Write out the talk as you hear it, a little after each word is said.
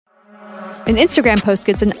An Instagram post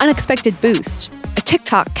gets an unexpected boost. A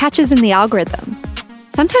TikTok catches in the algorithm.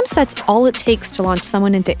 Sometimes that's all it takes to launch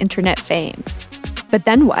someone into internet fame. But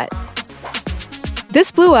then what? This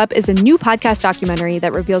Blew Up is a new podcast documentary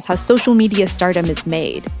that reveals how social media stardom is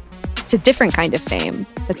made. It's a different kind of fame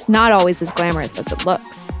that's not always as glamorous as it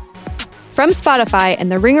looks. From Spotify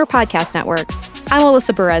and the Ringer Podcast Network, I'm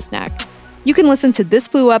Alyssa Bereznek. You can listen to This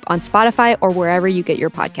Blew Up on Spotify or wherever you get your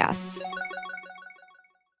podcasts.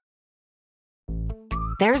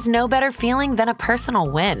 There's no better feeling than a personal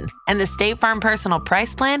win, and the State Farm Personal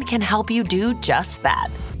Price Plan can help you do just that.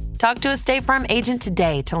 Talk to a State Farm agent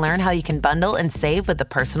today to learn how you can bundle and save with the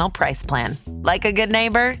Personal Price Plan. Like a good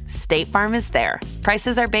neighbor, State Farm is there.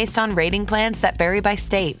 Prices are based on rating plans that vary by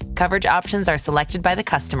state. Coverage options are selected by the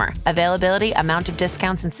customer. Availability, amount of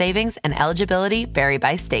discounts and savings, and eligibility vary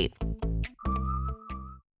by state.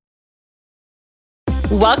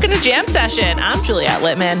 Welcome to Jam Session. I'm Juliette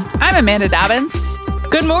Littman. I'm Amanda Dobbins.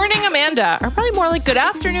 Good morning, Amanda. Or probably more like good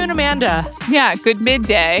afternoon, Amanda. Yeah, good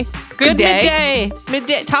midday. Good day.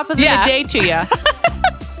 Midday. Top of the midday to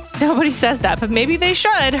you. Nobody says that, but maybe they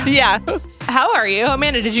should. Yeah. How are you?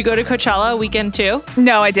 Amanda, did you go to Coachella weekend too?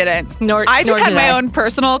 No, I didn't. I just had my own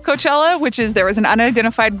personal Coachella, which is there was an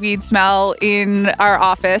unidentified weed smell in our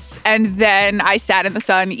office, and then I sat in the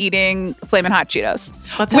sun eating Flamin' Hot Cheetos.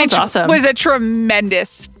 That sounds awesome. Which was a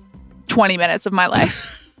tremendous 20 minutes of my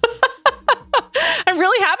life. I'm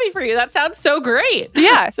really happy for you. That sounds so great.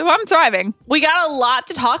 Yeah, so I'm thriving. We got a lot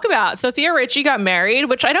to talk about. Sofia Richie got married,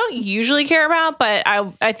 which I don't usually care about, but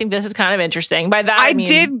I think this is kind of interesting. By that, I mean,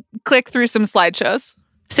 did click through some slideshows.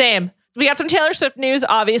 Same. We got some Taylor Swift news,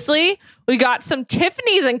 obviously. We got some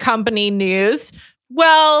Tiffany's and Company news.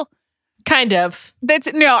 Well, kind of.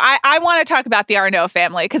 I want to talk about the Arnault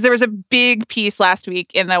family because there was a big piece last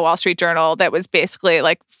week in the Wall Street Journal that was basically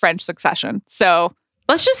like French Succession. So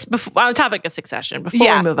let's just, on the topic of Succession, before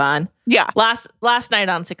we move on. Yeah. Last night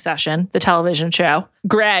on Succession, the television show,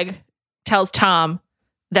 Greg tells Tom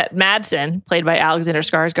that Madsen, played by Alexander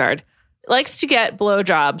Skarsgård, likes to get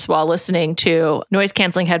blowjobs while listening to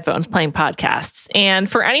noise-canceling headphones playing podcasts. And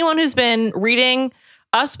for anyone who's been reading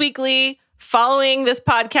Us Weekly, following this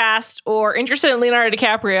podcast, or interested in Leonardo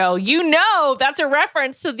DiCaprio, you know that's a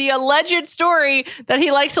reference to the alleged story that he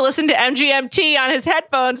likes to listen to MGMT on his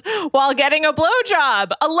headphones while getting a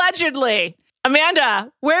blowjob, allegedly.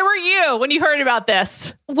 Amanda, where were you when you heard about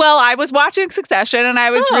this? Well, I was watching Succession and I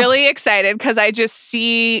was really excited because I just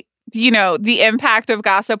see, the impact of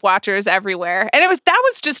gossip watchers everywhere. And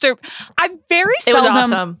I very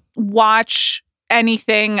seldom watch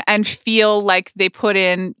anything and feel like they put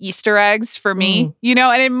in Easter eggs for me,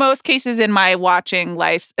 and in most cases in my watching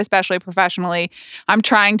life, especially professionally, I'm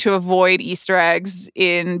trying to avoid Easter eggs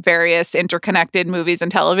in various interconnected movies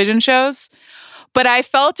and television shows. But I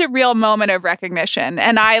felt a real moment of recognition.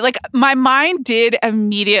 And my mind did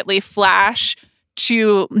immediately flash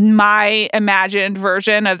to my imagined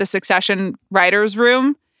version of the Succession writer's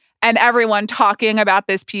room and everyone talking about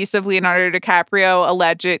this piece of Leonardo DiCaprio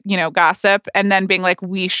alleged, gossip, and then being like,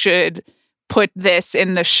 we should put this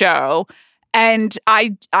in the show. And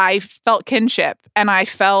I felt kinship and I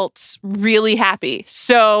felt really happy.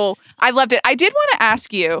 So I loved it. I did want to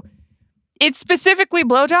ask you, it's specifically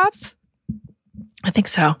blowjobs? I think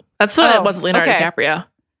so. That's what it was, Leonardo DiCaprio.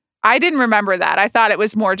 I didn't remember that. I thought it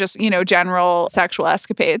was more just, general sexual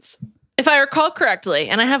escapades. If I recall correctly,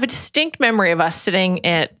 and I have a distinct memory of us sitting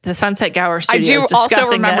at the Sunset Gower Studios discussing I do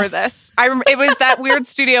also remember this. It was that weird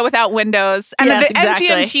studio without windows. And the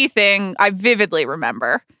MGMT thing, I vividly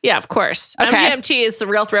remember. Yeah, of course. Okay. MGMT is a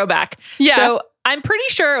real throwback. Yeah. So I'm pretty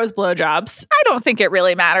sure it was blowjobs. I don't think it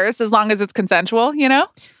really matters as long as it's consensual, Yeah,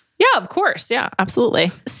 of course. Yeah,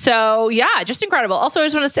 absolutely. So yeah, just incredible. Also, I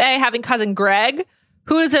just want to say having cousin Greg,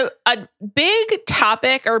 who is a big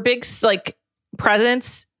topic or big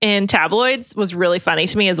presence in tabloids, was really funny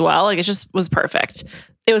to me as well. It just was perfect.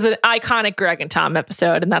 It was an iconic Greg and Tom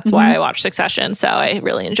episode, and that's why I watched Succession. So I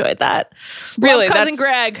really enjoyed that. Really, cousin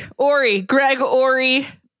Greg Ori.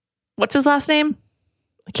 What's his last name?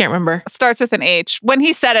 I can't remember. It starts with an H. When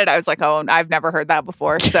he said it, I was like, oh, I've never heard that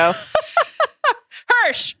before. So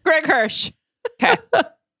Greg Hirsch. Okay.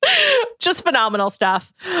 Just phenomenal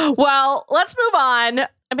stuff. Well, let's move on.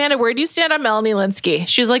 Amanda, where do you stand on Melanie Lynskey?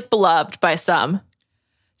 She's beloved by some.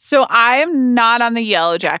 So I am not on the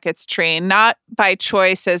Yellow Jackets train, not by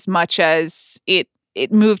choice as much as it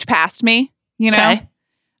moved past me, Okay.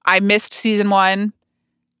 I missed season 1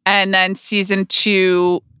 and then season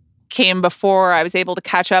 2 came before I was able to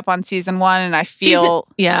catch up on season 1 and I feel...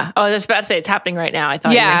 Yeah. Oh, I was about to say it's happening right now. I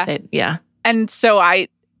thought you were going to say, yeah. And so I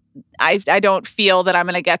don't feel that I'm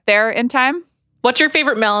going to get there in time. What's your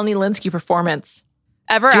favorite Melanie Lynskey performance?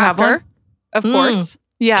 Ever After, of course.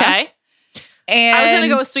 Yeah. Okay. And I was going to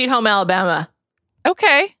go with Sweet Home Alabama.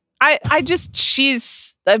 Okay. I guess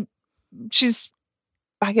she's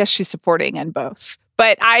supporting in both.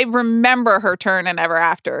 But I remember her turn in Ever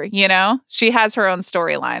After, you know? She has her own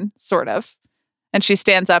storyline, sort of. And she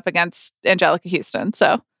stands up against Angelica Houston,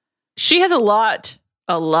 so. She has a lot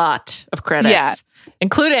of credits,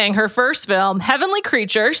 including her first film, Heavenly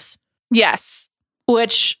Creatures. Yes.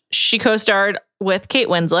 Which she co-starred with Kate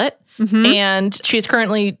Winslet. Mm-hmm. And she's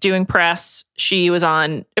currently doing press. She was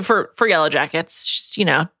on for Yellow Jackets.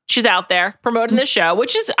 She's out there promoting this show,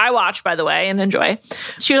 which is I watch, by the way, and enjoy.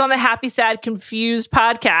 She was on the Happy, Sad, Confused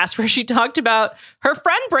podcast where she talked about her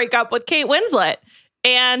friend breakup with Kate Winslet.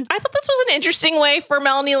 And I thought this was an interesting way for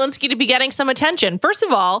Melanie Lynskey to be getting some attention. First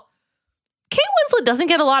of all, Kate Winslet doesn't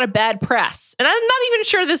get a lot of bad press. And I'm not even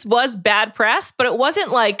sure this was bad press, but it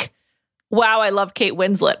wasn't like, wow, I love Kate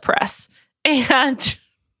Winslet press. And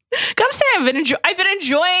gotta say, I've been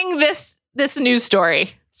enjoying this news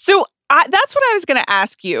story. So that's what I was going to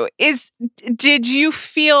ask you. Did you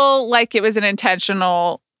feel like it was an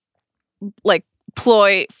intentional, like,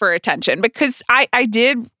 ploy for attention? Because I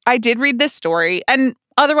did read this story, and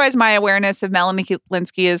otherwise my awareness of Melanie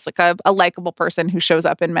Lynskey is like a likable person who shows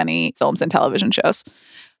up in many films and television shows.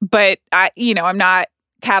 But I'm not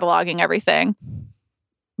cataloging everything.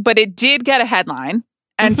 But it did get a headline.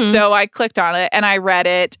 And so I clicked on it and I read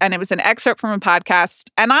it, and it was an excerpt from a podcast.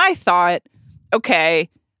 And I thought, okay,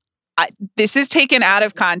 this is taken out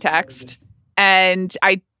of context. And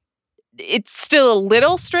it's still a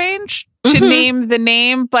little strange to name the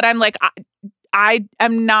name, but I'm like, I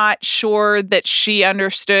am not sure that she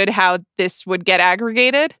understood how this would get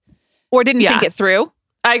aggregated or didn't think it through.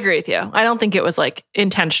 I agree with you. I don't think it was like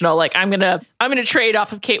intentional. Like I'm gonna trade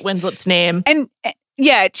off of Kate Winslet's name. And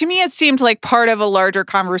yeah, to me, it seemed like part of a larger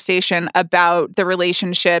conversation about the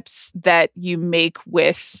relationships that you make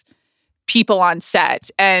with people on set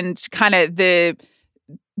and kind of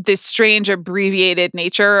this strange abbreviated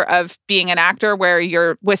nature of being an actor where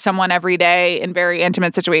you're with someone every day in very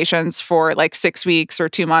intimate situations for like 6 weeks or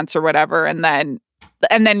 2 months or whatever. And then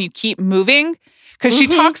you keep moving because she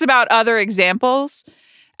talks about other examples.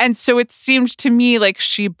 And so it seemed to me like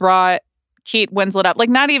she brought Kate Winslet up, like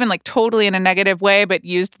not even like totally in a negative way, but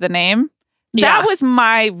used the name. Yeah. That was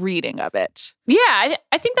my reading of it. Yeah,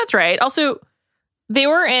 I think that's right. Also, they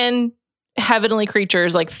were in Heavenly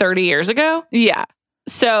Creatures like 30 years ago. Yeah.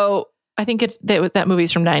 So I think that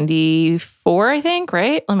movie's from 94, I think,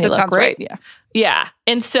 right? Let me look. That sounds right. Yeah. Yeah.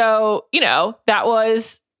 And so, that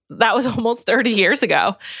was almost 30 years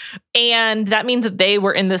ago. And that means that they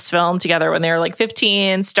were in this film together when they were like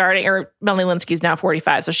 15, or Melanie Lynskey's now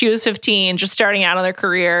 45. So she was 15, just starting out on their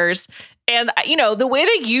careers. And, the way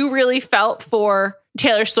that you really felt for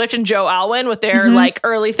Taylor Swift and Joe Alwyn with their like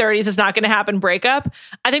early 30s is not going to happen breakup.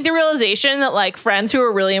 I think the realization that like friends who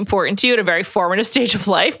are really important to you at a very formative stage of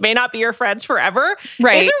life may not be your friends forever.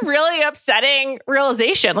 Right. It's a really upsetting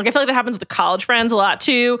realization. Like I feel like that happens with the college friends a lot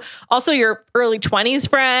too. Also your early 20s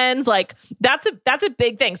friends, like that's a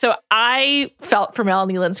big thing. So I felt for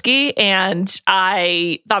Melanie Lynskey and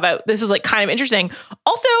I thought that this was like kind of interesting.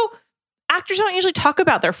 Also, actors don't usually talk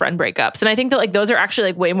about their friend breakups. And I think that like those are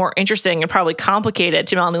actually like way more interesting and probably complicated,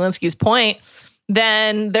 to Melanie Lynskey's point,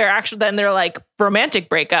 than they're like romantic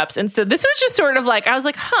breakups. And so this was just sort of like, I was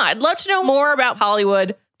like, I'd love to know more about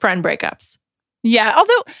Hollywood friend breakups. Yeah.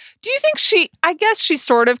 Although, do you think I guess she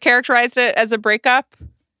sort of characterized it as a breakup?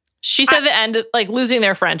 She said the end, like losing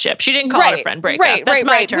their friendship. She didn't call it a friend breakup. That's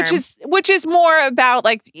my term. Which is more about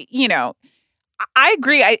like, I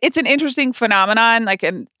agree. It's an interesting phenomenon, like,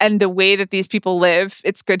 and the way that these people live,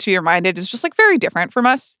 it's good to be reminded, is just like very different from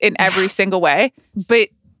us in every single way. But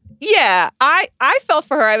yeah, I felt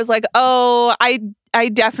for her. I was like, oh, I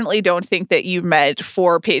definitely don't think that you meant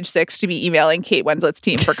for Page Six to be emailing Kate Winslet's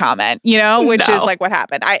team for comment, which is like what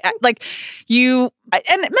happened. And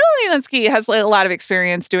Melanie Lynskey has like a lot of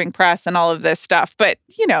experience doing press and all of this stuff, but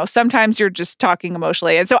sometimes you're just talking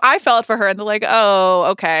emotionally. And so I felt for her and they're like, oh,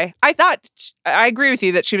 okay. I agree with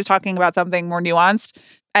you that she was talking about something more nuanced,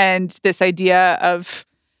 and this idea of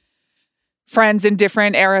friends in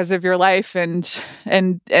different eras of your life and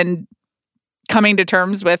coming to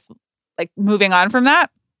terms with like moving on from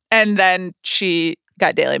that. And then she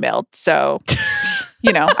got Daily Mailed. So,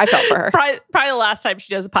 I felt for her. Probably the last time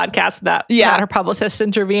she does a podcast without her publicist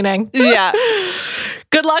intervening. Yeah.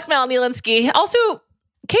 Good luck, Melanie Lynskey. Also,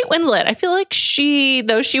 Kate Winslet, I feel like she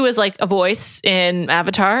was like a voice in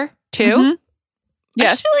Avatar too. Yes.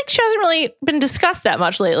 I just feel like she hasn't really been discussed that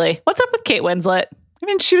much lately. What's up with Kate Winslet? I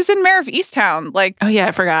mean, she was in Mayor of Easttown, like, oh yeah,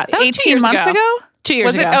 I forgot. That was 18 months ago? 2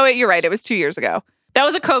 years ago. Oh, wait, you're right. It was 2 years ago. That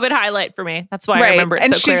was a COVID highlight for me. That's why I remember it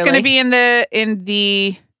and so she's clearly. going to be in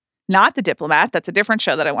the not The Diplomat. That's a different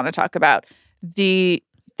show that I want to talk about. The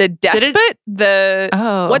Despot.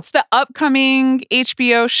 What's the upcoming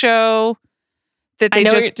HBO show that they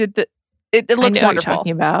just did? It looks I know wonderful. what you're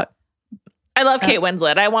talking about. I love Kate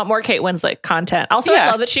Winslet. I want more Kate Winslet content. Also, I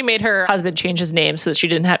love that she made her husband change his name so that she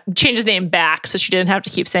didn't have change his name back, so she didn't have to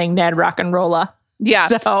keep saying Ned Rock and Rolla. Yeah.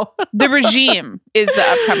 So The Regime is the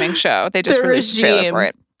upcoming show. They just released a trailer for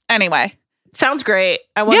it. Anyway. Sounds great.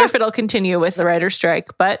 I wonder if it'll continue with the writer's strike,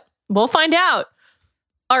 but we'll find out.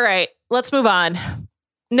 All right, let's move on.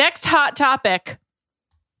 Next hot topic.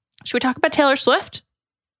 Should we talk about Taylor Swift?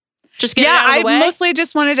 Just get it out of the way? I mostly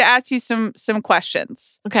just wanted to ask you some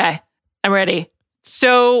questions. Okay, I'm ready.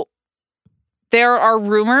 So there are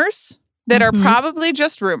rumors that are probably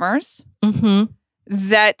just rumors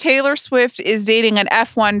that Taylor Swift is dating an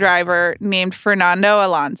F1 driver named Fernando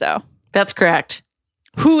Alonso. That's correct.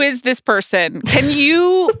 Who is this person? Can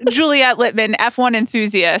you, Juliet Littman, F1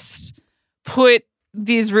 enthusiast, put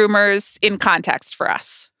these rumors in context for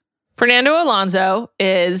us? Fernando Alonso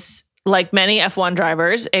is, like many F1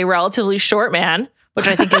 drivers, a relatively short man, which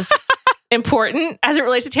I think is important as it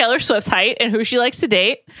relates to Taylor Swift's height and who she likes to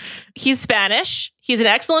date. He's Spanish. He's an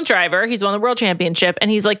excellent driver. He's won the world championship, and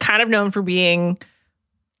he's like kind of known for being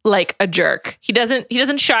like a jerk. He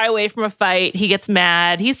doesn't shy away from a fight. He gets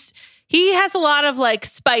mad. He has a lot of like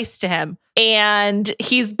spice to him, and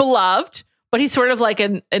he's beloved, but he's sort of like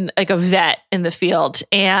like a vet in the field,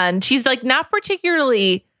 and he's like not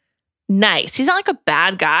particularly nice. He's not like a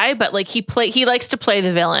bad guy, but like he likes to play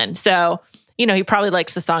the villain. So, you know, he probably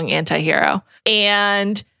likes the song Anti-Hero,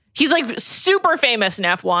 and he's like super famous in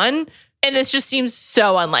F1. And this just seems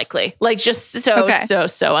so unlikely, like just so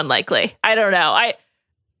unlikely. I don't know.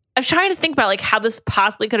 I'm trying to think about like how this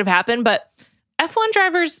possibly could have happened, but F1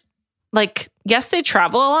 drivers, like, yes, they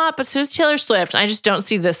travel a lot, but so does Taylor Swift. And I just don't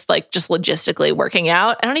see this like just logistically working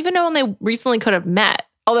out. I don't even know when they recently could have met.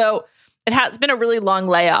 Although it has been a really long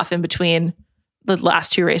layoff in between the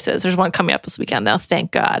last two races. There's one coming up this weekend, though.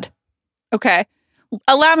 Thank God. Okay.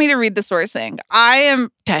 Allow me to read the sourcing. I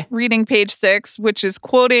am reading page 6, which is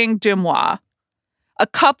quoting Dumois.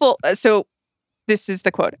 So this is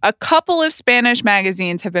the quote. A couple of Spanish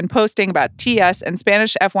magazines have been posting about TS and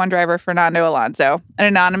Spanish F1 driver Fernando Alonso. An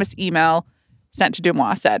anonymous email sent to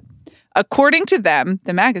Dumois said, according to them,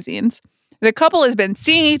 the magazines, the couple has been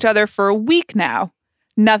seeing each other for a week now.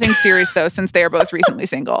 Nothing serious, though, since they are both recently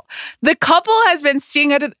single. The couple has been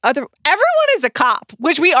seeing other. Everyone is a cop,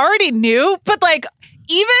 which we already knew. But like,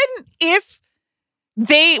 even if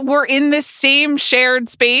they were in this same shared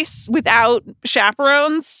space without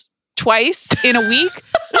chaperones twice in a week,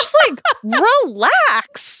 just like,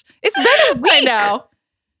 relax. It's been a week.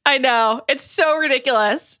 I know. It's so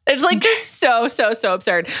ridiculous. It's like just so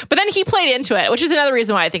absurd. But then he played into it, which is another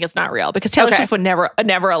reason why I think it's not real, because Taylor Swift would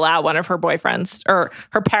never allow one of her boyfriends or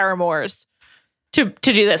her paramours to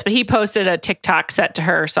do this. But he posted a TikTok set to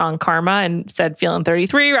her song Karma and said feeling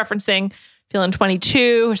 33, referencing feeling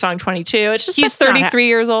 22, her song 22. It's just he's 33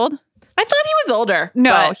 years old. I thought he was older.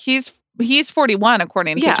 No, he's 41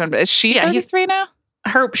 according to Patreon. Is she 33 now?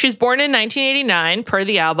 She was born in 1989 per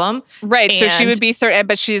the album. Right. So she would be 30,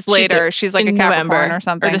 but she's later. She's like a Capricorn November or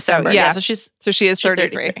something. Or December. So, So she is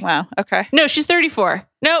 33. Wow. Okay. No, she's 34.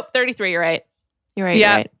 Nope. 33. You're right. You're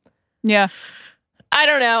right. Yeah. I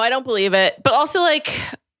don't know. I don't believe it. But also, like,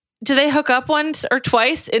 do they hook up once or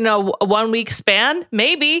twice in a 1 week span?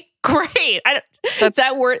 Maybe. Great. That's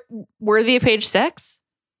that worthy of page 6?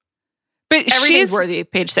 But everything's worthy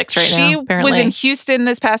of page 6 right now. She apparently was in Houston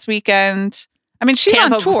this past weekend. I mean, she's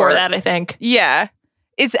Tampa on tour. Before that, I think. Yeah.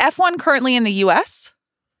 Is F1 currently in the U.S.?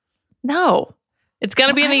 No. It's going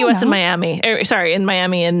to be in the U.S. in Miami. In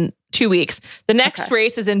Miami in 2 weeks. The next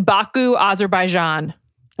race is in Baku, Azerbaijan,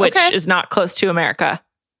 which is not close to America.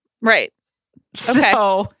 Right. Okay.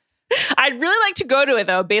 So I'd really like to go to it,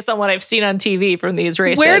 though, based on what I've seen on TV from these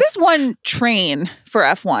races. Where does one train for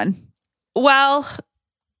F1? Well,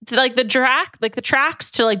 like the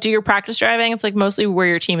tracks to like do your practice driving, it's like mostly where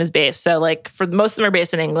your team is based. So like for most of them are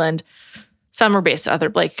based in England, some are based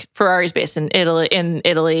like Ferrari's based in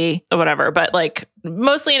Italy or whatever, but like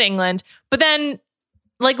mostly in England. But then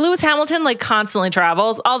like Lewis Hamilton like constantly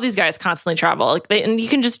travels. All these guys constantly travel. Like and you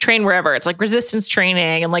can just train wherever. It's like resistance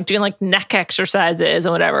training and like doing like neck exercises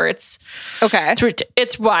and whatever. It's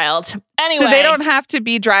wild. Anyway, so they don't have to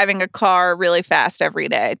be driving a car really fast every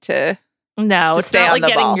day to. No, it's not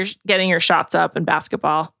like getting your shots up in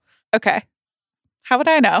basketball. Okay. How would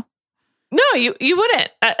I know? No, you wouldn't.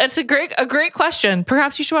 It's a great question.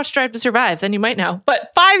 Perhaps you should watch Drive to Survive. Then you might know.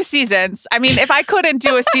 But 5 seasons. I mean, if I couldn't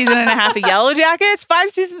do a season and a half of Yellow Jackets, 5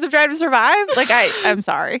 seasons of Drive to Survive, like I'm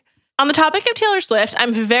sorry. On the topic of Taylor Swift,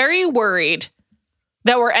 I'm very worried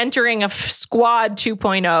that we're entering a Squad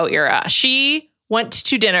 2.0 era. She went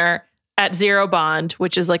to dinner at Zero Bond,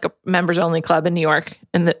 which is like a members only club in New York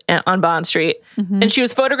on Bond Street. Mm-hmm. And she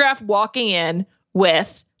was photographed walking in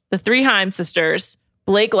with the 3 Haim sisters,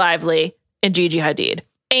 Blake Lively, and Gigi Hadid.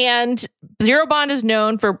 And Zero Bond is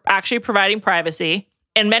known for actually providing privacy.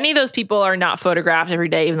 And many of those people are not photographed every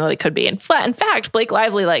day, even though they could be. In fact, Blake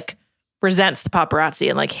Lively resents the paparazzi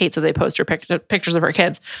and hates that they post her pictures of her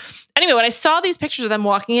kids. Anyway, when I saw these pictures of them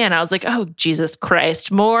walking in, I was like, oh, Jesus Christ,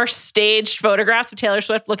 more staged photographs of Taylor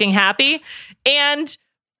Swift looking happy. And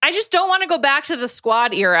I just don't want to go back to the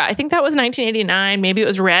Squad era. I think that was 1989. Maybe it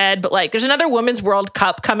was Red, but there's another Women's World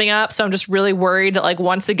Cup coming up. So I'm just really worried that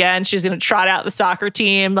once again, she's going to trot out the soccer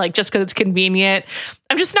team, just because it's convenient.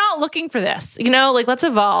 I'm just not looking for this, let's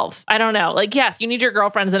evolve. I don't know. Yes, you need your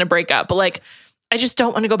girlfriends in a breakup, but I just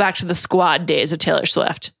don't want to go back to the Squad days of Taylor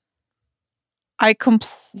Swift. I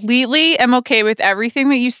completely am okay with everything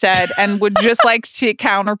that you said and would just like to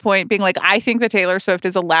counterpoint being I think that Taylor Swift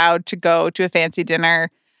is allowed to go to a fancy dinner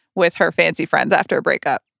with her fancy friends after a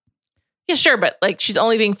breakup. Yeah, sure. But she's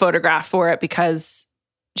only being photographed for it because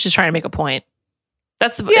she's trying to make a point.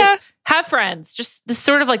 That's have friends. Just this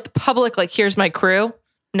sort of the public, here's my crew.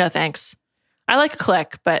 No, thanks. I like a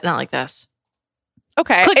clique, but not like this.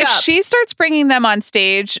 Okay. If she starts bringing them on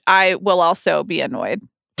stage, I will also be annoyed.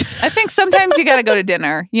 I think sometimes you got to go to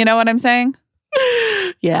dinner. You know what I'm saying?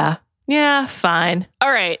 Yeah. Yeah, fine.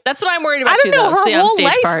 All right. That's what I'm worried about. I don't know. Her whole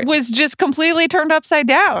life part was just completely turned upside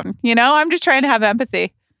down. I'm just trying to have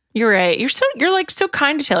empathy. You're right. You're so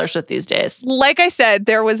kind to Taylor Swift these days. Like I said,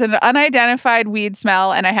 there was an unidentified weed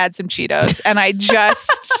smell and I had some Cheetos and I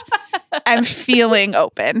just am feeling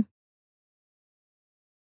open.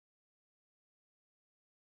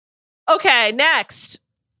 Okay, next.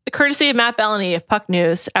 Courtesy of Matt Melanie of Puck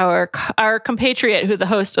News, our compatriot who's the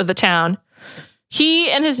host of The Town.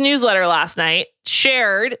 He and his newsletter last night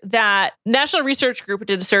shared that National Research Group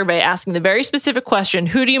did a survey asking the very specific question,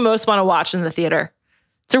 who do you most want to watch in the theater?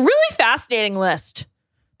 It's a really fascinating list.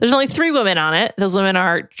 There's only 3 women on it. Those women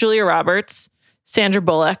are Julia Roberts, Sandra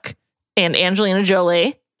Bullock, and Angelina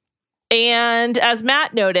Jolie. And as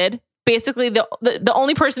Matt noted, basically the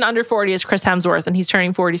only person under 40 is Chris Hemsworth, and he's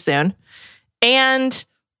turning 40 soon. And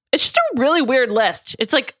it's just a really weird list.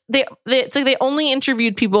 It's they only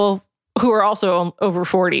interviewed people who are also over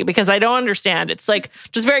 40 because I don't understand. It's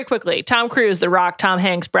just very quickly, Tom Cruise, The Rock, Tom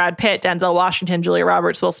Hanks, Brad Pitt, Denzel Washington, Julia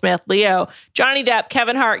Roberts, Will Smith, Leo, Johnny Depp,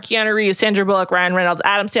 Kevin Hart, Keanu Reeves, Sandra Bullock, Ryan Reynolds,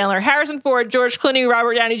 Adam Sandler, Harrison Ford, George Clooney,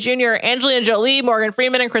 Robert Downey Jr., Angelina Jolie, Morgan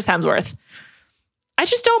Freeman, and Chris Hemsworth. I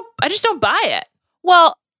just don't buy it.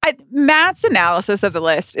 Well, Matt's analysis of the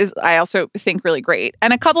list is, I also think, really great.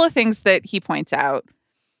 And a couple of things that he points out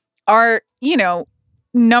are,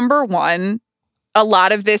 number one, a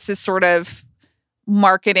lot of this is sort of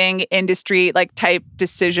marketing industry type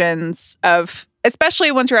decisions of,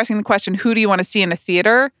 especially once you're asking the question, who do you want to see in a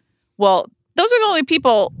theater? Well, those are the only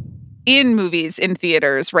people in movies in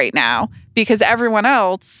theaters right now because everyone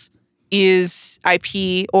else is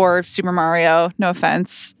IP or Super Mario. No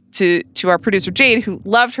offense to our producer Jade, who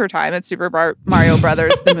loved her time at Super Mario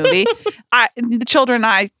Brothers, the movie. The children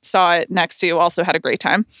I saw it next to also had a great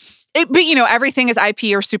time. But everything is IP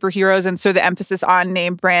or superheroes, and so the emphasis on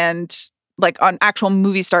name brand, on actual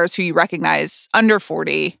movie stars who you recognize under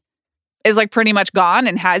 40, is pretty much gone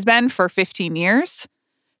and has been for 15 years.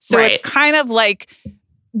 So It's kind of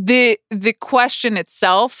the question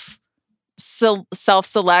itself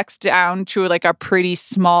self-selects down to a pretty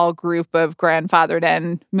small group of grandfathered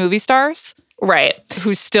in movie stars, right?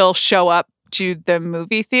 Who still show up to the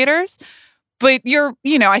movie theaters. But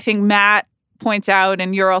I think Matt points out,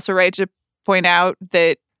 and you're also right to point out,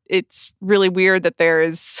 that it's really weird that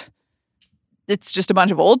it's just a bunch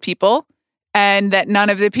of old people, and that none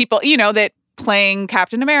of the people, that playing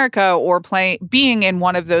Captain America or being in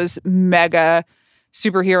one of those mega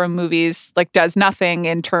superhero movies does nothing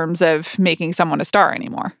in terms of making someone a star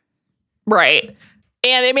anymore. Right.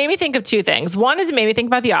 And it made me think of 2 things. One is it made me think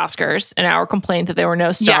about the Oscars and our complaint that there were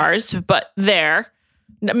no stars, yes. But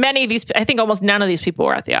many of these, I think almost none of these people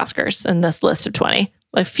were at the Oscars in this list of 20.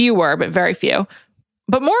 A few were, but very few.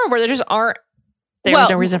 But moreover, there just aren't, there was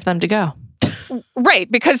no reason for them to go. Right,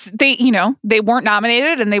 because they weren't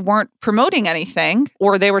nominated and they weren't promoting anything,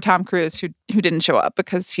 or they were Tom Cruise who didn't show up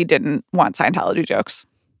because he didn't want Scientology jokes.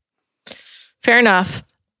 Fair enough.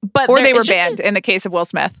 Or they were banned in the case of Will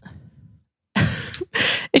Smith.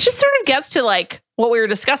 It just sort of gets to like what we were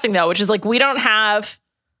discussing though, which is like we don't have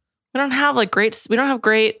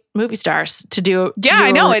great movie stars to do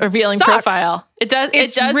I know, it revealing sucks. Profile. It does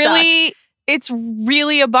really suck. It's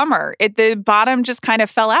really a bummer. The bottom just kind of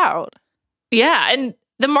fell out. Yeah, and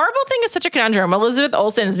the Marvel thing is such a conundrum. Elizabeth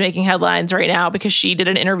Olsen is making headlines right now because she did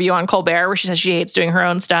an interview on Colbert where she says she hates doing her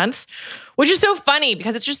own stunts, which is so funny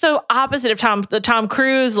because it's just so opposite of Tom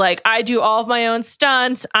Cruise. Like, I do all of my own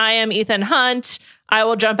stunts. I am Ethan Hunt. I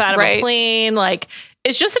will jump out of a plane. Like,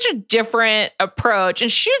 it's just such a different approach.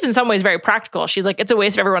 And she's in some ways very practical. She's like, it's a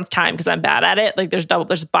waste of everyone's time because I'm bad at it. Like, there's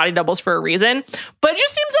body doubles for a reason. But it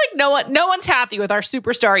just seems like no one's happy with our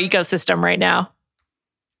superstar ecosystem right now.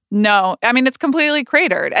 No, I mean, it's completely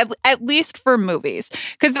cratered, at least for movies.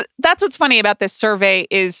 Because that's what's funny about this survey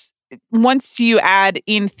is once you add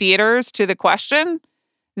in theaters to the question,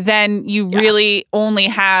 then you really only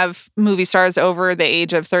have movie stars over the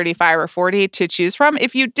age of 35 or 40 to choose from.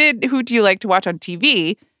 If you did, who do you like to watch on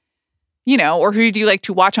TV, or who do you like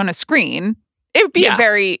to watch on a screen? It would be a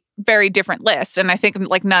very, very different list. And I think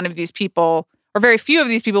like none of these people, or very few of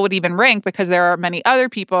these people would even rank because there are many other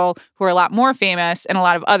people who are a lot more famous in a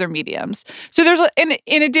lot of other mediums. So there's,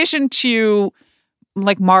 in addition to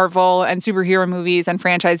like Marvel and superhero movies and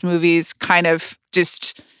franchise movies kind of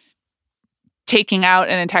just taking out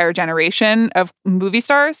an entire generation of movie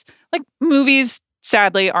stars, like movies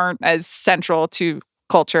sadly aren't as central to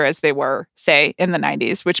culture as they were, say, in the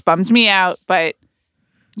 90s, which bums me out. But,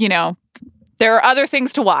 there are other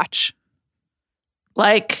things to watch.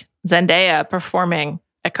 Like Zendaya performing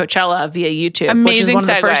at Coachella via YouTube. Amazing which is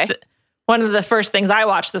segue. One of the first things I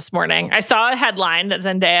watched this morning. I saw a headline that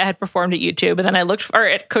Zendaya had performed at YouTube, and then I looked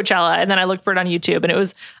at Coachella, and then I looked for it on YouTube,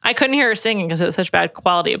 and I couldn't hear her singing because it was such bad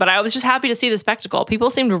quality. But I was just happy to see the spectacle.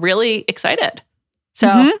 People seemed really excited,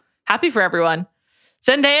 so happy for everyone.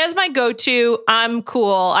 Zendaya is my go-to. I'm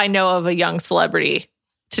cool. I know of a young celebrity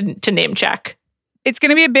to name check. It's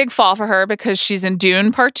going to be a big fall for her because she's in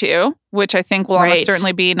Dune Part 2, which I think will almost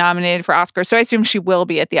certainly be nominated for Oscars. So I assume she will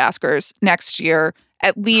be at the Oscars next year,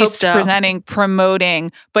 at least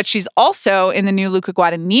promoting. But she's also in the new Luca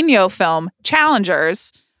Guadagnino film,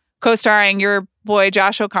 Challengers, co-starring your boy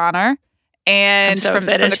Josh O'Connor and from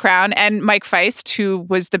The Crown, and Mike Feist, who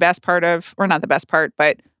was the best part of, or not the best part,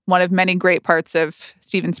 but one of many great parts of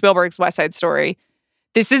Steven Spielberg's West Side Story.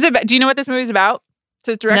 This is about, do you know what this movie is about?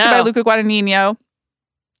 So it's directed by Luca Guadagnino.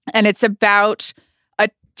 And it's about a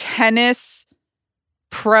tennis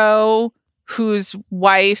pro whose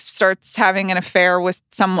wife starts having an affair with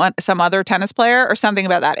some other tennis player or something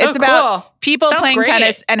about that. It's about people playing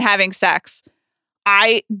tennis and having sex.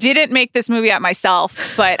 I didn't make this movie up myself,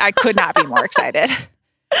 but I could not be more excited.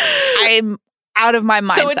 I'm out of my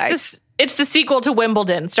mind. So it's the sequel to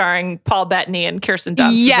Wimbledon starring Paul Bettany and Kirsten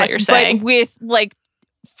Dunst. Yes, is what you're saying. But with like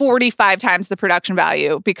 45 times the production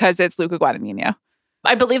value because it's Luca Guadagnino.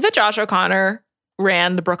 I believe that Josh O'Connor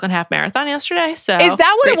ran the Brooklyn Half Marathon yesterday. So is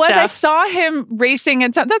that what it was? Stuff. I saw him racing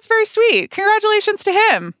and that's very sweet. Congratulations to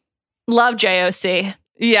him. Love JOC.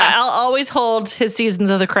 Yeah. I'll always hold his seasons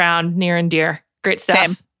of The Crown near and dear. Great stuff.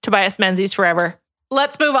 Same. Tobias Menzies forever.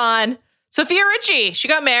 Let's move on. Sophia Richie. She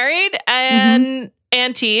got married and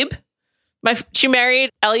Antibes. She married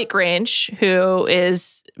Elliot Grange, who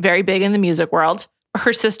is very big in the music world.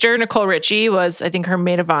 Her sister, Nicole Richie, was, I think, her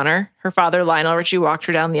maid of honor. Her father, Lionel Richie, walked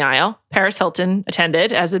her down the aisle. Paris Hilton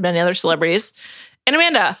attended, as did many other celebrities. And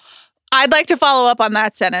Amanda. I'd like to follow up on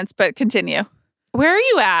that sentence, but continue. Where are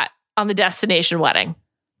you at on the destination wedding?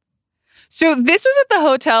 So this was at the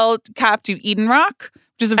Hotel Cap du Eden Rock,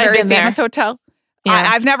 which is a very famous hotel. Yeah.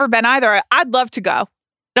 I've never been either. I'd love to go.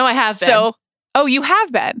 No, I have been. You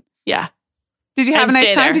have been? Yeah. Did you have a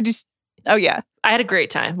nice time? There. Oh, yeah. I had a great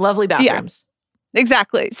time. Lovely bathrooms. Yeah.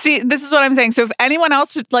 Exactly. See, this is what I'm saying. So if anyone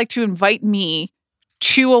else would like to invite me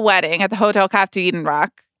to a wedding at the Hotel Cap du Eden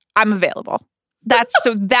Rock, I'm available.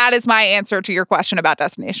 That is my answer to your question about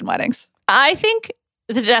destination weddings. I think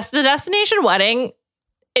the destination wedding,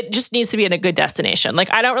 it just needs to be in a good destination.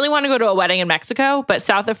 Like, I don't really want to go to a wedding in Mexico, but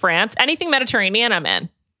south of France, anything Mediterranean, I'm in.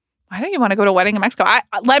 Why don't you want to go to a wedding in Mexico?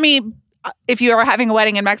 If you are having a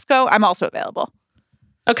wedding in Mexico, I'm also available.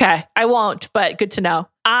 Okay, I won't, but good to know.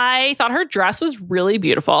 I thought her dress was really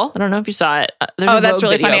beautiful. I don't know if you saw it. That's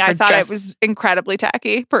really funny. I thought it was incredibly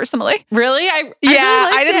tacky, personally. Really? I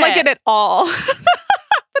didn't like it at all.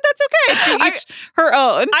 But that's okay. To each her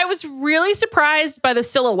own. I was really surprised by the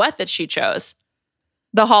silhouette that she chose.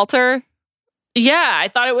 The halter? Yeah, I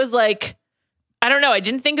thought it was like, I don't know. I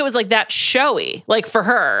didn't think it was like that showy, like for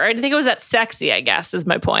her. I didn't think it was that sexy, I guess, is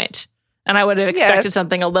my point. And I would have expected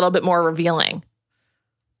something a little bit more revealing.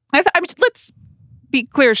 be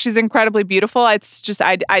clear, she's incredibly beautiful. It's just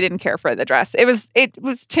I didn't care for the dress. It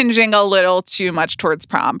was tinging a little too much towards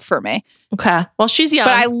prom for me. Okay. Well, she's young.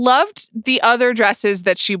 But I loved the other dresses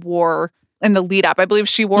that she wore in the lead up. I believe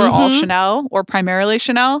she wore all Chanel or primarily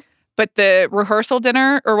Chanel, but the rehearsal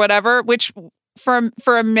dinner or whatever, which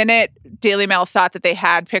for a minute, Daily Mail thought that they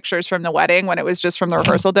had pictures from the wedding when it was just from the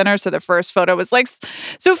rehearsal dinner. So the first photo was like,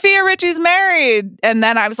 Sofia Richie's married. And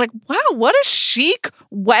then I was like, wow, what a chic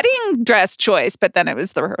wedding dress choice. But then it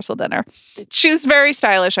was the rehearsal dinner. She was very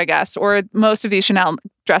stylish, I guess, or most of these Chanel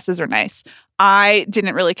dresses are nice. I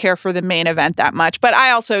didn't really care for the main event that much. But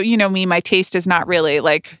I also, you know me, my taste is not really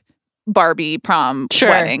like Barbie prom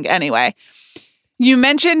wedding anyway. You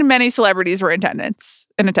mentioned many celebrities were in attendance.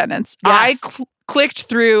 Yes. I clicked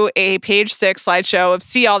through a page 6 slideshow of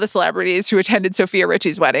see all the celebrities who attended Sofia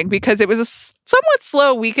Richie's wedding because it was a somewhat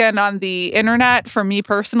slow weekend on the internet for me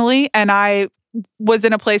personally. And I was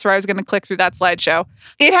in a place where I was going to click through that slideshow.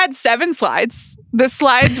 It had 7 slides. The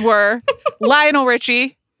slides were Lionel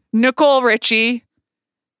Richie, Nicole Richie,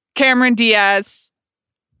 Cameron Diaz,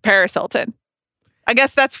 Paris Hilton. I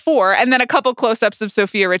guess that's 4. And then a couple close-ups of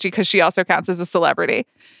Sofia Richie because she also counts as a celebrity.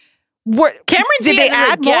 Cameron Diaz did they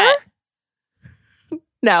add more?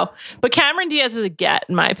 No, but Cameron Diaz is a get,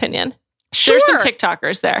 in my opinion. Sure. There's some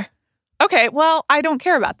TikTokers there. Okay, well, I don't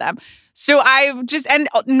care about them. So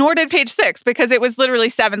nor did page 6 because it was literally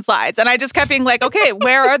 7 slides. And I just kept being like, okay,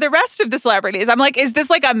 where are the rest of the celebrities? I'm like, is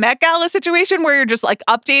this like a Met Gala situation where you're just like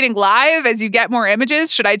updating live as you get more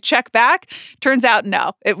images? Should I check back? Turns out,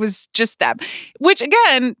 no, it was just them. Which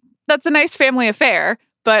again, that's a nice family affair,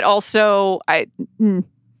 but also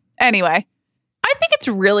anyway. I think it's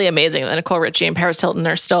really amazing that Nicole Richie and Paris Hilton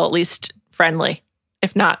are still at least friendly,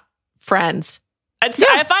 if not friends.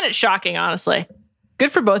 I find it shocking, honestly.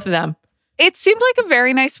 Good for both of them. It seemed like a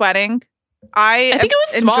very nice wedding. I think it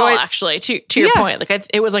was small, actually, to your point. Like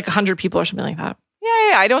it was like 100 people or something like that.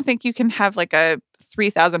 Yeah. I don't think you can have like a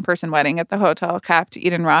 3,000 person wedding at the Hotel Cap to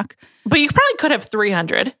Eden Rock. But you probably could have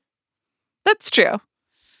 300. That's true.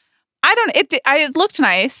 It looked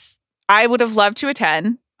nice. I would have loved to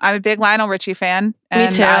attend. I'm a big Lionel Richie fan.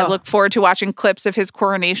 And Me too. I look forward to watching clips of his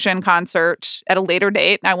coronation concert at a later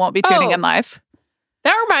date. I won't be tuning in live.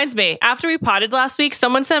 That reminds me, after we potted last week,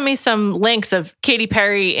 someone sent me some links of Katy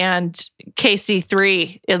Perry and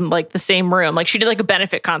KC3 in like the same room. Like she did like a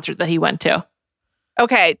benefit concert that he went to.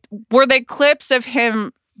 Okay. Were they clips of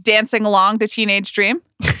him dancing along to Teenage Dream?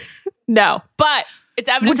 No, but it's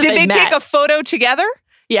evidence Did they take a photo together?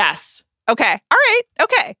 Yes. Okay. All right.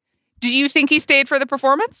 Okay. Do you think he stayed for the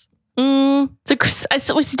performance? We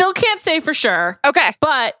still can't say for sure. Okay.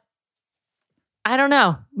 But I don't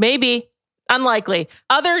know. Maybe. Unlikely.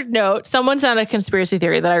 Other note, someone sent a conspiracy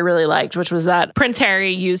theory that I really liked, which was that Prince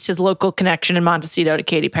Harry used his local connection in Montecito to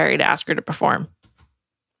Katy Perry to ask her to perform.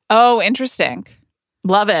 Oh, interesting.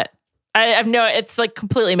 Love it. It's like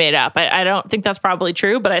completely made up. I don't think that's probably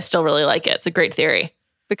true, but I still really like it. It's a great theory.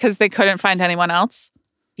 Because they couldn't find anyone else?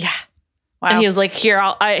 Yeah. Wow. And he was like,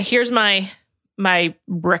 here's my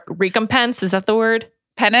recompense. Is that the word?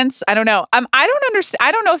 Penance? I don't know. I don't understand.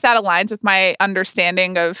 I don't know if that aligns with my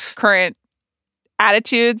understanding of current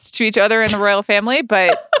attitudes to each other in the royal family,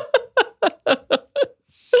 but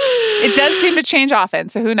it does seem to change often.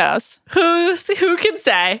 So who knows? Who can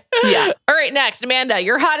say? Yeah. All right. Next, Amanda,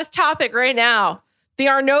 your hottest topic right now: the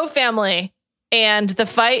Arnault family and the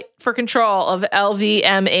fight for control of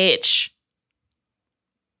LVMH.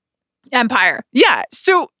 Empire. Yeah.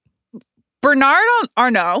 So Bernard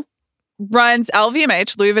Arnault runs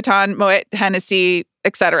LVMH, Louis Vuitton, Moet, Hennessy,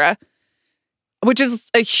 etc., which is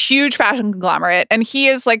a huge fashion conglomerate. And he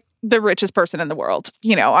is like the richest person in the world,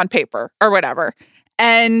 on paper or whatever.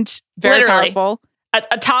 And very powerful.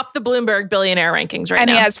 Atop the Bloomberg billionaire rankings right now. And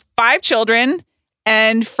he has 5 children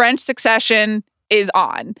and French succession is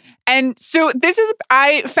on. And so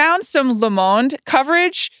I found some Le Monde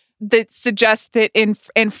coverage that suggests that in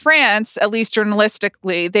France, at least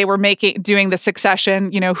journalistically, they were doing the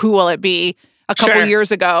succession, who will it be, a couple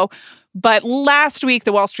years ago. But last week,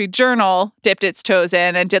 the Wall Street Journal dipped its toes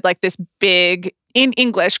in and did like this big, in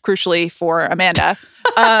English, crucially for Amanda,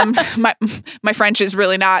 my French is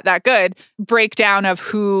really not that good, breakdown of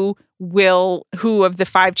who of the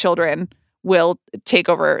 5 children will take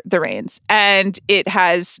over the reins. And it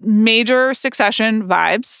has major succession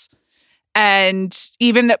vibes. And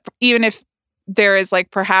even if there is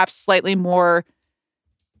like perhaps slightly more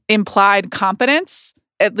implied competence,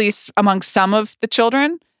 at least among some of the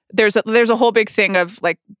children, there's a whole big thing of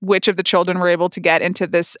like which of the children were able to get into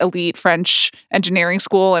this elite French engineering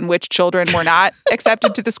school and which children were not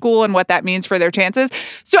accepted to the school and what that means for their chances.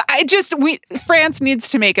 So France needs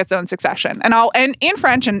to make its own Succession, and in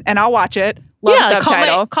French, and I'll watch it. Love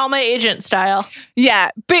subtitle. Call my agent style.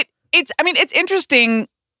 Yeah, but it's interesting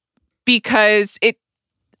because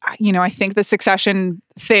I think the Succession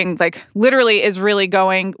thing, like, literally is really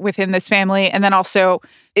going within this family. And then also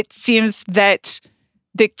it seems that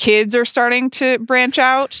the kids are starting to branch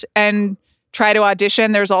out and try to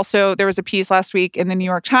audition. There was a piece last week in the New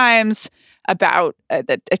York Times about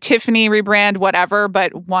a Tiffany rebrand, whatever,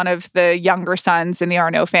 but one of the younger sons in the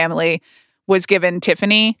Arnault family was given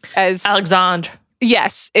Tiffany as Alexandre.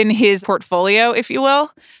 Yes, in his portfolio, if you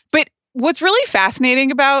will. But what's really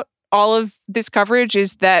fascinating about all of this coverage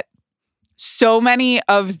is that so many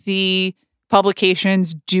of the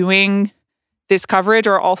publications doing this coverage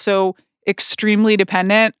are also extremely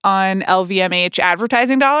dependent on LVMH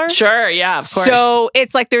advertising dollars. Sure, yeah, of course. So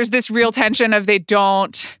it's like there's this real tension of they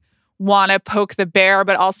don't want to poke the bear,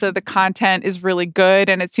 but also the content is really good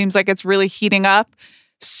and it seems like it's really heating up.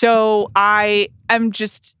 So I'm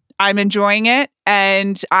enjoying it.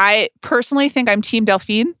 And I personally think I'm Team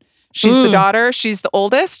Delphine. She's the daughter. She's the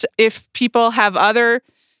oldest. If people have other,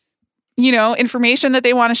 information that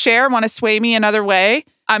they want to share, want to sway me another way,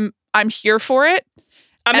 I'm here for it.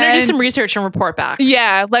 I'm going to do some research and report back.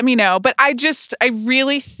 Yeah, let me know. But I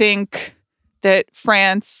really think that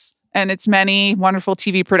France and its many wonderful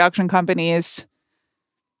TV production companies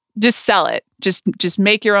just sell it. Just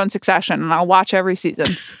make your own Succession and I'll watch every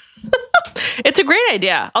season. It's a great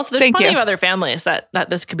idea. Also, there's plenty of other families that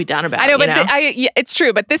this could be done about. I know, but it's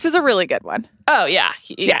true. But this is a really good one. Oh, yeah.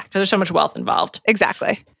 Yeah, because there's so much wealth involved.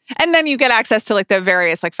 Exactly. And then you get access to like the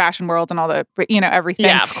various like fashion world and all the, everything.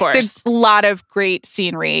 Yeah, of course. There's a lot of great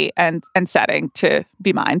scenery and setting to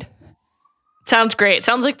be mined. Sounds great.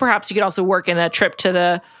 Sounds like perhaps you could also work in a trip to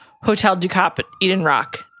the Hotel du Cap at Eden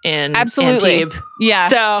Rock in Absolutely. Antibes. Yeah.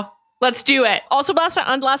 So let's do it. Also, last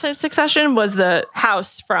night's Succession was the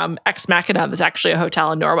house from Ex Machina. That's actually a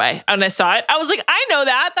hotel in Norway. And I saw it. I was like, I know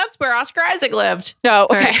that. That's where Oscar Isaac lived. Oh,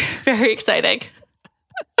 okay. Very, very exciting.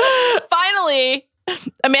 Finally,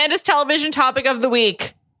 Amanda's television topic of the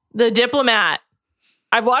week, The Diplomat.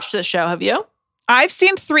 I've watched this show. Have you? I've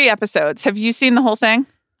seen 3 episodes. Have you seen the whole thing?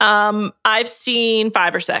 I've seen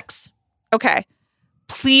 5 or 6. Okay.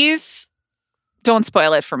 Please don't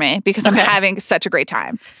spoil it for me because I'm having such a great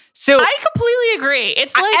time. So I completely agree.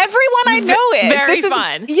 It's like everyone I know is. Very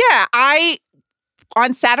fun. Yeah. I,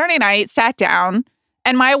 on Saturday night, sat down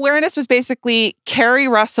and my awareness was basically Carrie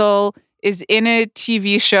Russell is in a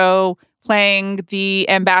TV show playing the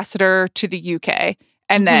ambassador to the UK,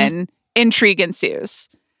 and then intrigue ensues.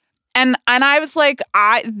 And I was like,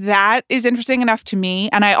 that is interesting enough to me.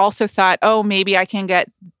 And I also thought, oh, maybe I can get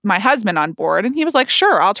my husband on board. And he was like,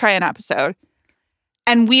 sure, I'll try an episode.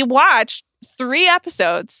 And we watched 3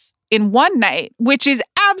 episodes in one night, which is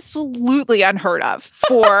absolutely unheard of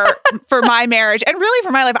for my marriage and really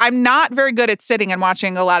for my life. I'm not very good at sitting and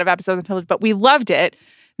watching a lot of episodes on television, but we loved it.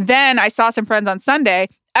 Then I saw some friends on Sunday.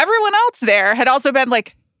 Everyone else there had also been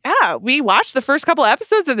like, yeah, we watched the first couple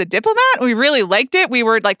episodes of The Diplomat. We really liked it. We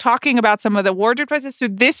were like talking about some of the wardrobe choices. So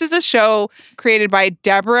this is a show created by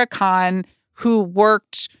Deborah Kahn, who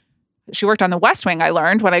worked on The West Wing, I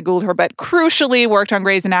learned when I Googled her, but crucially worked on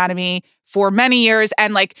Grey's Anatomy for many years.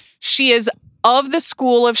 And like, she is of the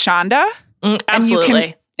school of Shonda.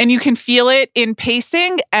 Absolutely. And you can feel it in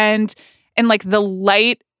pacing and like the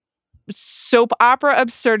light soap opera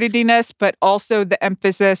absurdityness, but also the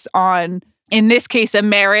emphasis on, in this case, a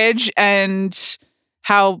marriage and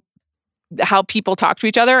how people talk to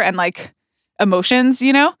each other and like emotions,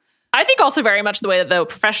 I think also very much the way that the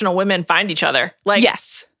professional women find each other. Like,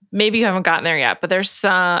 yes. Maybe you haven't gotten there yet, but there's,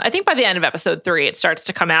 I think by the end of episode 3, it starts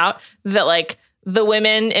to come out that like the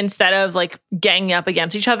women, instead of like ganging up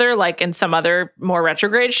against each other, like in some other more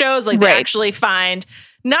retrograde shows, like they actually find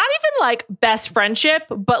not even like best friendship,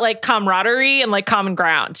 but like camaraderie and like common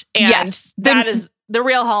ground. And that is the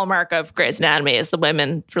real hallmark of Grey's Anatomy, is the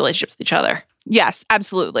women's relationships with each other. Yes,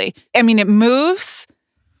 absolutely. I mean, it moves.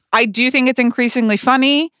 I do think it's increasingly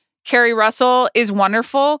funny. Carrie Russell is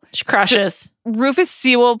wonderful. She crushes. Rufus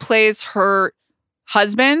Sewell plays her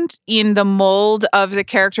husband in the mold of the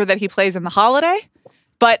character that he plays in The Holiday,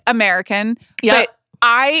 but American. Yeah.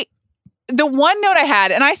 But the one note I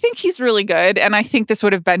had, and I think he's really good, and I think this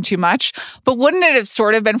would have been too much, but wouldn't it have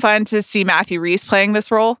sort of been fun to see Matthew Rhys playing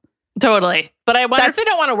this role? Totally. But I wonder if they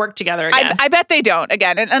don't want to work together again. I bet they don't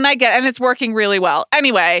again. And I get, and it's working really well.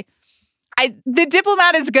 Anyway, The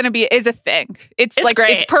Diplomat is a thing. It's like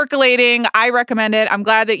great. It's percolating. I recommend it. I'm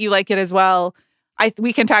glad that you like it as well.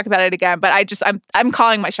 We can talk about it again, but I'm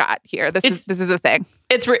calling my shot here. This is a thing.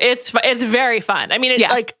 It's very fun. I mean,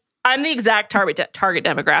 like I'm the exact target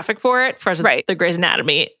demographic for it, for the Grey's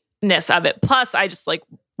Anatomy-ness of it. Plus, I just like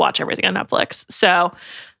watch everything on Netflix. So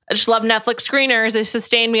I just love Netflix screeners. They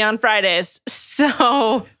sustain me on Fridays.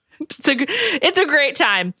 So it's a great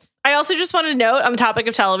time. I also just want to note on the topic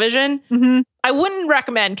of television, I wouldn't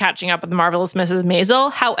recommend catching up with The Marvelous Mrs.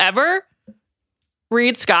 Maisel. However,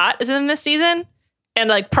 Reed Scott is in this season. And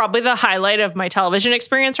like probably the highlight of my television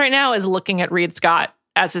experience right now is looking at Reed Scott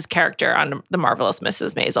as his character on The Marvelous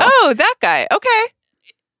Mrs. Maisel. Oh, that guy. Okay.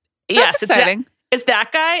 That's exciting. It's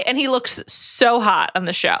that guy, and he looks so hot on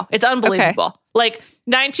the show. It's unbelievable. Okay. Like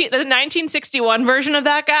the 1961 version of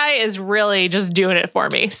that guy is really just doing it for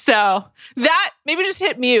me. So that, maybe just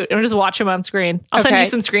hit mute and just watch him on screen. I'll send you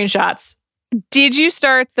some screenshots. Did you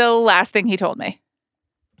start The Last Thing He Told Me?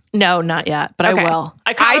 No, not yet, but I will.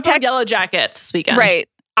 I caught up on Yellow Jackets this weekend. Right.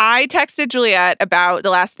 I texted Juliet about The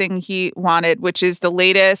Last Thing He Wanted, which is the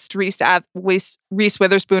latest Reese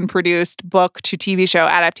Witherspoon produced book to TV show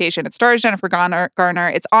adaptation. It stars Jennifer Garner.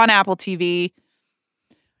 It's on Apple TV.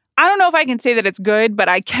 I don't know if I can say that it's good, but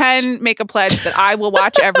I can make a pledge that I will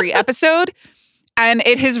watch every episode. And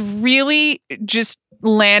it has really just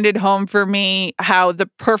landed home for me how the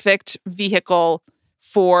perfect vehicle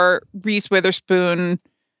for Reese Witherspoon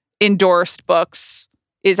endorsed books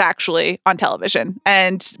is actually on television.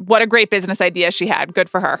 And what a great business idea she had. Good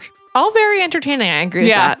for her. All very entertaining. I agree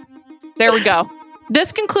with that. There we go.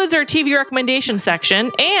 This concludes our TV recommendation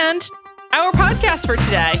section and our podcast for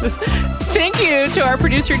today. Thank you to our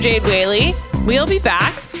producer, Jade Whaley. We'll be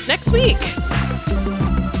back next week.